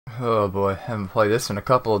Oh boy, haven't played this in a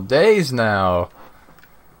couple of days now.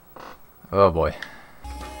 Oh boy.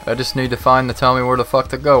 I just need to find the tell me where the fuck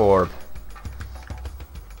to go orb.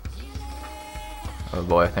 Oh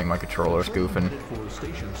boy, I think my controller's goofing.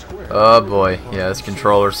 Oh boy, yeah, this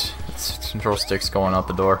control stick's going out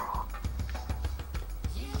the door.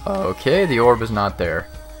 Okay, the orb is not there.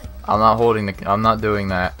 I'm not doing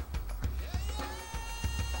that.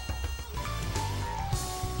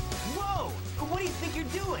 Whoa! What do you think you're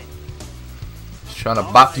doing? Just trying to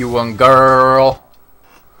bop you one, girl.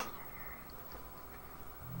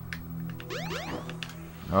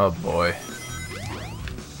 Oh boy.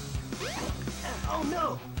 Oh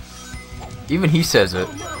no! Even he says it.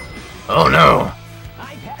 Oh no!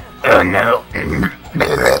 Oh no!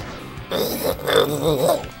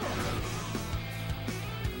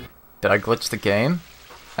 Did I glitch the game?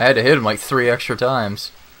 I had to hit him like 3 extra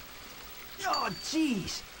times. Oh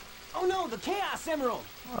jeez! Oh no, the Chaos Emerald!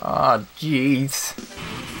 Aw, jeez.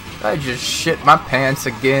 I just shit my pants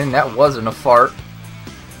again. That wasn't a fart.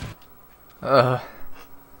 5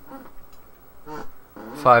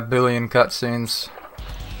 billion cutscenes.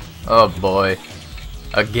 Oh boy.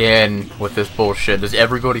 Again with this bullshit. Does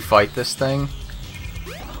everybody fight this thing?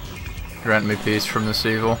 Grant me peace from this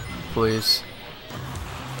evil, please.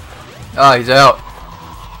 Ah, he's out.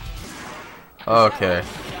 Okay.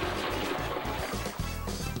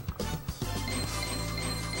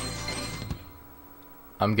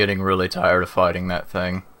 I'm getting really tired of fighting that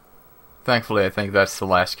thing. Thankfully, I think that's the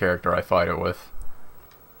last character I fight it with.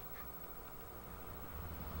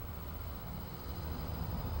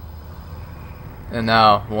 And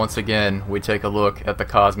now, once again, we take a look at the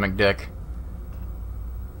Cosmic Dick.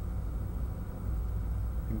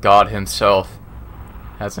 God himself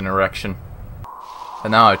has an erection.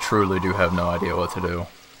 And now I truly do have no idea what to do.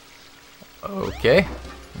 Okay.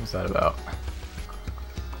 What's that about?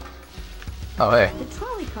 Oh, hey. The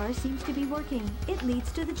trolley car seems to be working. It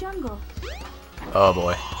leads to the jungle. Oh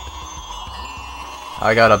boy.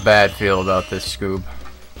 I got a bad feel about this Scoob.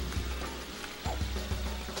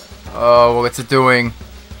 Oh, what's it doing?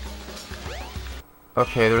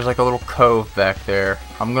 Okay, there's like a little cove back there.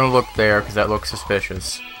 I'm gonna look there because that looks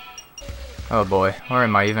suspicious. Oh boy, where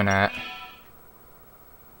am I even at?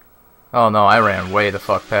 Oh no, I ran way the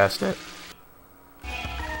fuck past it.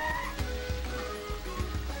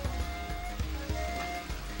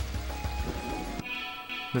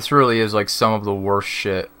 This really is like some of the worst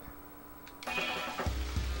shit.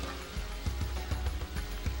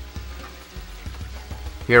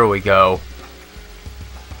 Here we go.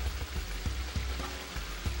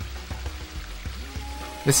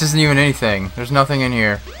 This isn't even anything. There's nothing in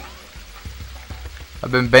here.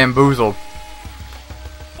 I've been bamboozled.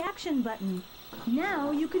 Action button.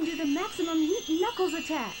 Now you can do the maximum heat knuckles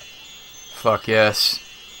attack. Fuck yes.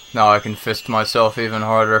 Now I can fist myself even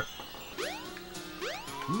harder.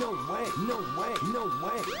 No way, no way, no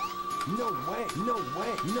way. No way, no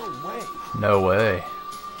way, no way. No way.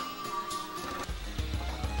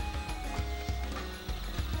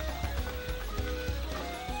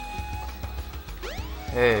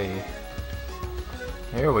 Hey.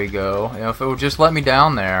 Here we go. You know, if it would just let me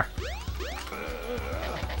down there.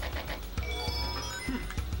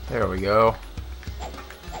 There we go.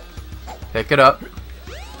 Pick it up.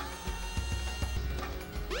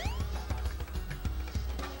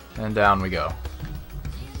 And down we go.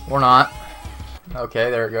 Or not.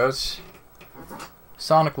 Okay, there it goes.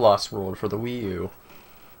 Sonic Lost World for the Wii U.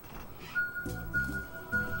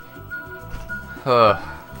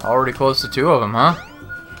 Already close to 2 of them, huh?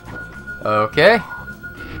 Okay.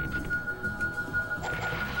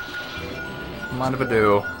 Mind if I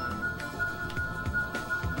do?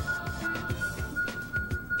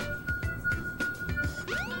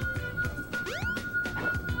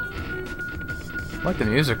 I like the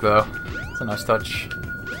music though. It's a nice touch.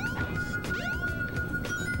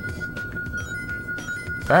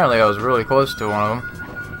 Apparently I was really close to one of them.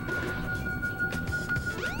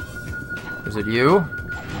 Is it you?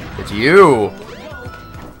 It's you!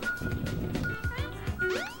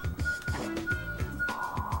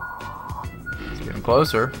 It's getting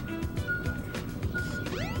closer.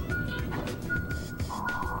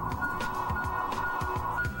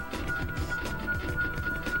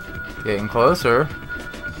 Getting closer.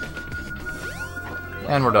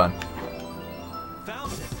 And we're done.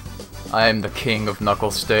 I am the king of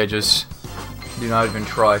Knuckles stages. Do not even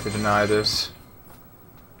try to deny this.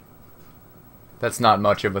 That's not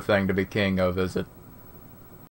much of a thing to be king of, is it?